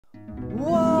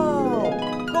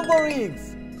color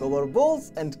eggs, color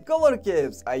balls, and color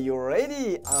caps. Are you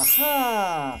ready?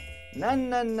 Aha! Nan.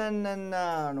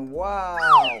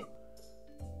 Wow!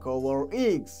 Color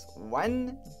eggs.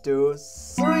 1, 2,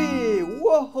 3.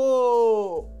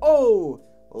 Whoa! O.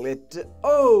 Letter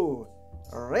O.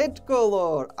 Red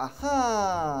color.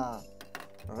 Aha!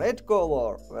 Red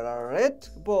color. Where are red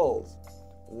balls?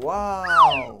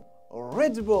 Wow!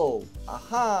 Red ball.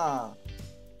 Aha!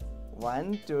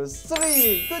 1, 2,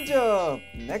 3. Good job.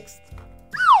 Next.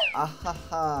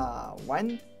 Aha!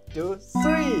 1, 2,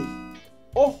 3.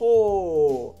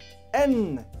 Oh!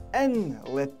 N.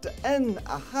 Letter N.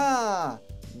 Aha!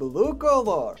 Blue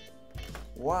color.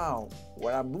 Wow!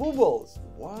 What are blue balls?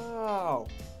 Wow!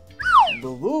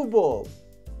 Blue ball.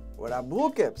 What are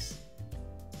blue caps?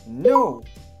 No.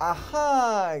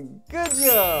 Aha! Good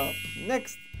job.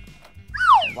 Next.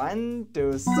 1,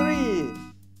 2, 3.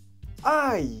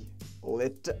 I.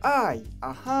 Letter I.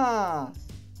 Aha!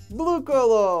 Blue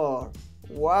color.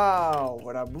 Wow!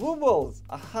 What are blue balls?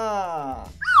 Aha!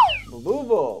 Blue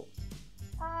ball.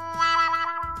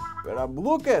 Where are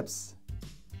blue caps?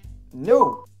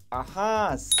 No.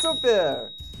 Aha! Super.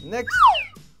 Next.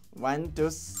 1, 2,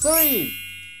 3.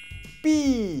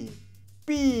 P.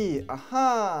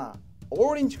 Aha!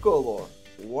 Orange color.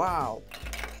 Wow!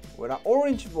 What are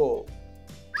orange ball?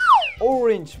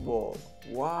 Orange ball.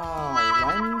 Wow!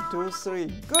 1, 2, 3.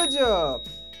 Good job.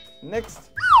 Next.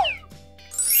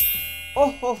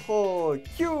 Oh.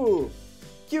 Q.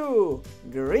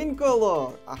 Green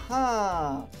color.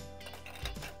 Aha!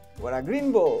 What are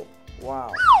green ball?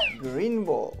 Wow! Green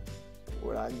ball.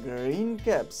 What are green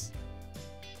caps?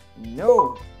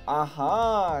 No.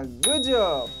 Aha! Good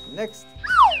job. Next.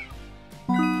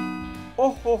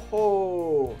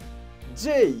 Oh.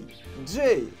 J.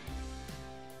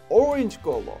 Orange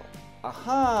color.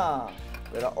 Aha!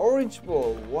 What are orange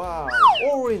ball? Wow!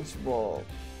 Orange ball.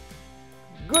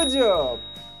 Good job.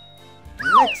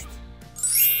 Next.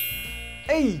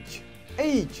 H.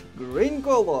 Green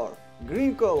color.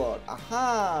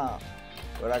 Aha!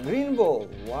 What a green ball.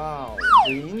 Wow!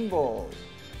 Green ball.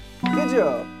 Good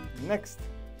job. Next.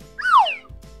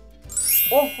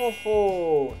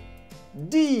 Oh.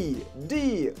 D.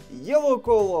 Yellow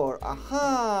color.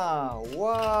 Aha!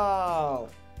 Wow!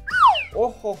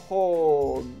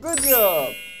 Oh. Good job.